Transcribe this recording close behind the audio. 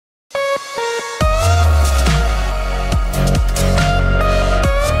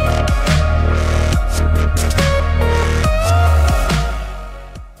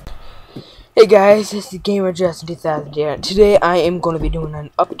Hey guys, it's the Gamer Justin 2000 here. Today I am going to be doing an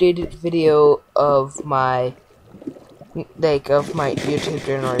updated video of my YouTube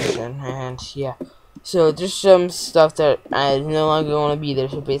generation, and yeah. So there's some stuff that I no longer want to be there.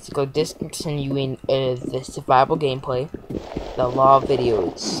 So basically, discontinuing the survival gameplay, the law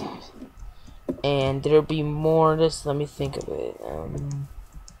videos, and there'll be more. Just let me think of it.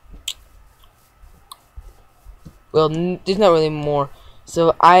 Well, there's not really more.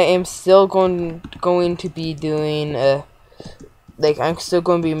 So I am still going to be doing I'm still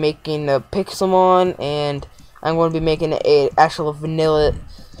going to be making a Pixelmon, and I'm going to be making a actual vanilla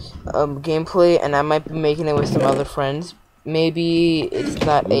gameplay, and I might be making it with some other friends. Maybe it's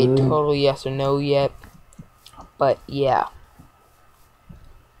not a total yes or no yet, but yeah.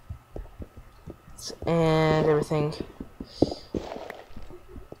 And everything.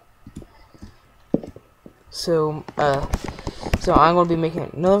 So I'm gonna be making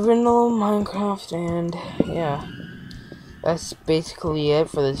another vanilla Minecraft, and yeah, that's basically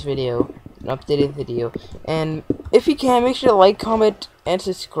it for this video, an updated video. And if you can, make sure to like, comment, and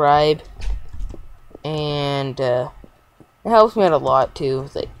subscribe, and it helps me out a lot too.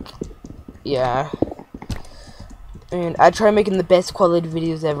 Yeah, and I try making the best quality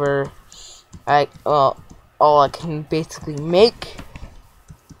videos ever. All I can basically make.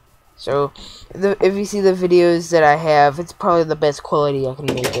 So, if you see the videos that I have, it's probably the best quality I can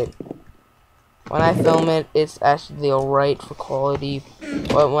make it. When I film it, it's actually alright for quality,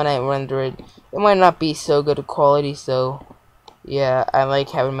 but when I render it, it might not be so good a quality, so, yeah, I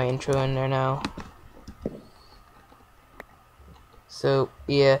like having my intro in there now. So,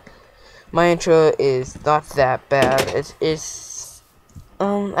 yeah, my intro is not that bad. I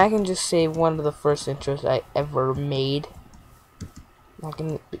can just say one of the first intros I ever made.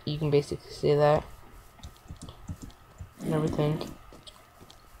 You can basically say that and everything.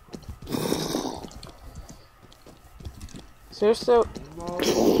 So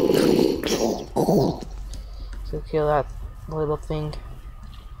kill that little thing.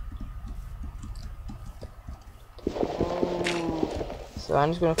 So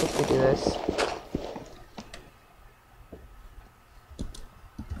I'm just gonna quickly do this.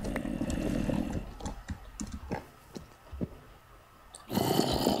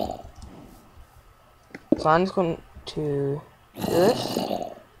 So I'm just going to do this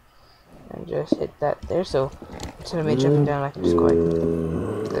and just hit that there. So instead of me jumping down, I can just go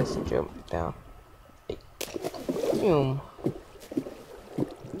like this and jump down. Boom.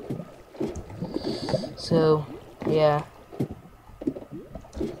 So yeah,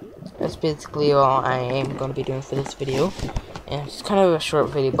 that's basically all I am going to be doing for this video, and it's kind of a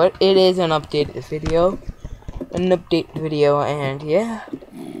short video, but it is an updated video, and yeah.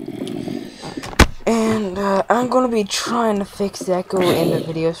 And I'm gonna be trying to fix echo in the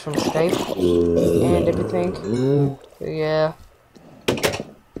videos from Skype and everything. So yeah.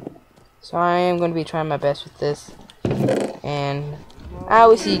 So I am gonna be trying my best with this. And I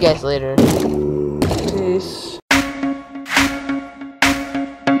will see you guys later. Peace.